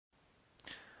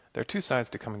There are two sides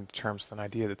to coming to terms with an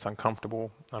idea that's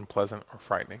uncomfortable, unpleasant, or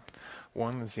frightening.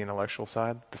 One is the intellectual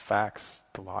side, the facts,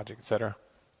 the logic, etc.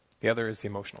 The other is the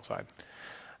emotional side.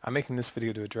 I'm making this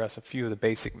video to address a few of the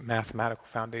basic mathematical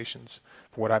foundations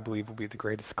for what I believe will be the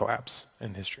greatest collapse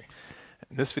in history.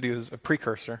 This video is a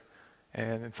precursor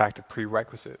and, in fact, a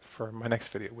prerequisite for my next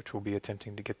video, which will be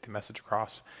attempting to get the message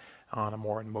across on a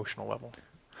more emotional level.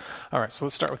 All right, so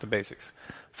let's start with the basics.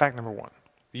 Fact number one.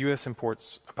 The U.S.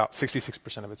 imports about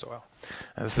 66% of its oil.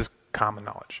 And this is common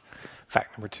knowledge.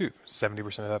 Fact number two,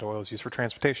 70% of that oil is used for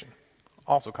transportation.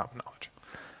 Also common knowledge.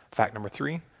 Fact number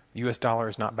three, the U.S. dollar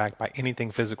is not backed by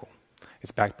anything physical.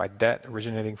 It's backed by debt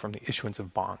originating from the issuance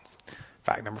of bonds.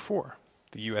 Fact number four,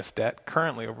 the U.S. debt,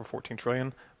 currently over $14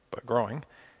 trillion, but growing,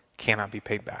 cannot be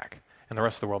paid back. And the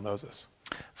rest of the world knows this.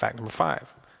 Fact number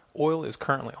five, oil is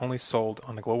currently only sold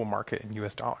on the global market in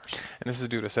U.S. dollars, and this is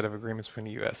due to a set of agreements between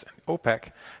the U.S. and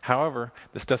OPEC. However,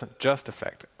 this doesn't just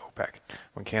affect OPEC.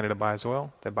 When Canada buys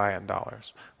oil, they buy it in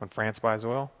dollars. When France buys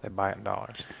oil, they buy it in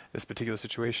dollars. This particular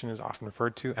situation is often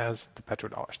referred to as the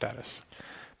petrodollar status.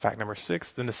 Fact number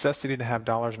six, the necessity to have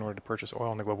dollars in order to purchase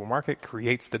oil in the global market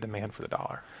creates the demand for the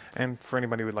dollar. And for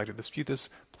anybody who would like to dispute this,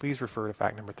 please refer to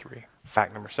fact number three.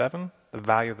 Fact number seven, the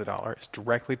value of the dollar is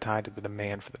directly tied to the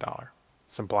demand for the dollar.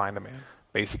 Supply and demand,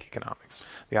 basic economics.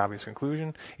 The obvious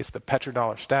conclusion is the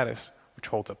petrodollar status, which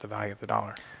holds up the value of the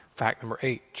dollar. Fact number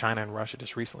eight, China and Russia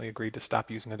just recently agreed to stop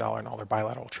using the dollar in all their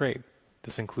bilateral trade.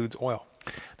 This includes oil.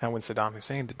 Now, when Saddam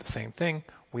Hussein did the same thing,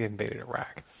 we invaded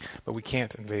Iraq. But we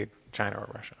can't invade China or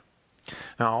Russia.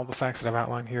 Now, all the facts that I've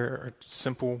outlined here are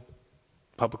simple,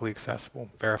 publicly accessible,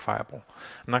 verifiable.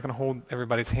 I'm not going to hold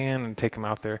everybody's hand and take them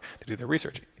out there to do their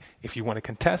research. If you want to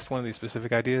contest one of these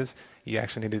specific ideas, you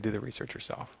actually need to do the research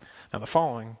yourself. Now, the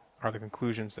following are the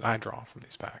conclusions that I draw from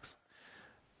these facts.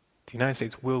 The United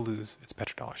States will lose its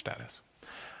petrodollar status.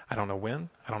 I don't know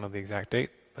when, I don't know the exact date,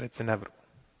 but it's inevitable.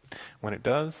 When it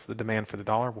does, the demand for the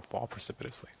dollar will fall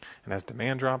precipitously. And as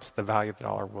demand drops, the value of the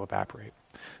dollar will evaporate.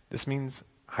 This means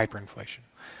hyperinflation.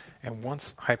 And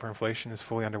once hyperinflation is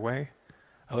fully underway,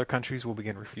 other countries will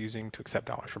begin refusing to accept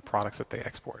dollars for products that they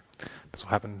export. This will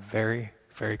happen very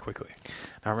quickly.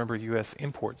 Now remember, U.S.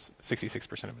 imports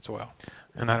 66% of its oil.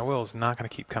 And that oil is not going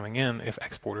to keep coming in if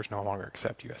exporters no longer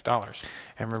accept U.S. dollars.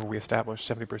 And remember, we established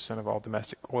 70% of all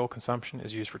domestic oil consumption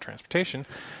is used for transportation.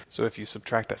 So if you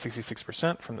subtract that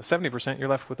 66% from the 70%, you're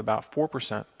left with about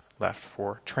 4% left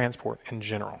for transport in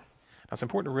general. Now, it's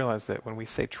important to realize that when we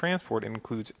say transport, it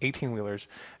includes 18-wheelers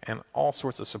and all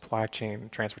sorts of supply chain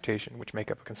transportation, which make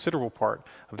up a considerable part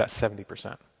of that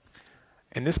 70%.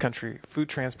 In this country, food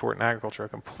transport and agriculture are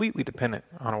completely dependent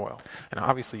on oil. And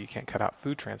obviously, you can't cut out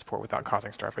food transport without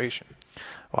causing starvation.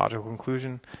 Logical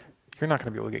conclusion, you're not going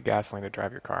to be able to get gasoline to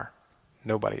drive your car.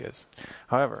 Nobody is.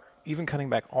 However, even cutting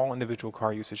back all individual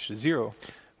car usage to zero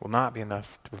will not be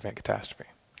enough to prevent catastrophe.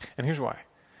 And here's why.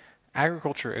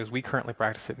 Agriculture, as we currently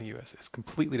practice it in the U.S., is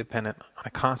completely dependent on a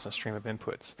constant stream of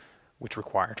inputs which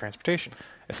require transportation,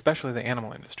 especially the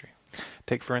animal industry.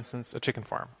 Take, for instance, a chicken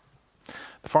farm.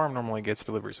 The farm normally gets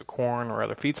deliveries of corn or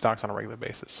other feedstocks on a regular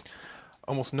basis.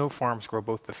 Almost no farms grow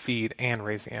both the feed and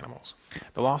raise the animals.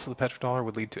 The loss of the petrodollar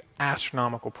would lead to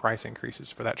astronomical price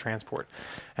increases for that transport,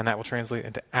 and that will translate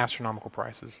into astronomical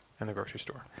prices in the grocery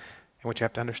store. And what you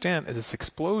have to understand is this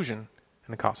explosion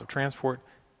in the cost of transport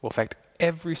will affect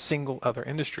every single other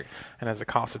industry. And as the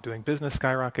cost of doing business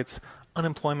skyrockets,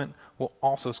 unemployment will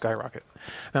also skyrocket.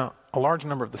 Now, a large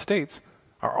number of the states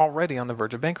are already on the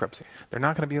verge of bankruptcy. They're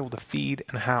not going to be able to feed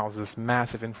and house this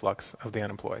massive influx of the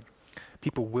unemployed.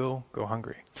 People will go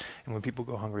hungry. And when people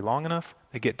go hungry long enough,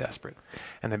 they get desperate.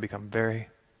 And they become very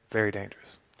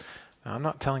dangerous. Now, I'm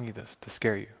not telling you this to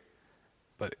scare you.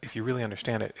 But if you really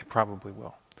understand it, it probably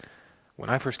will.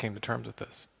 When I first came to terms with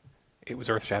this, it was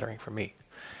earth-shattering for me.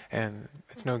 And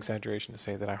it's no exaggeration to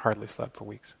say that I hardly slept for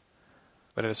weeks.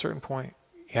 But at a certain point,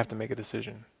 you have to make a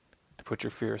decision to put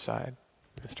your fear aside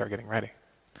and start getting ready.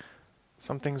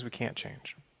 Some things we can't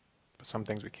change, but some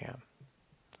things we can.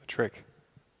 The trick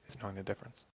is knowing the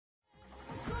difference.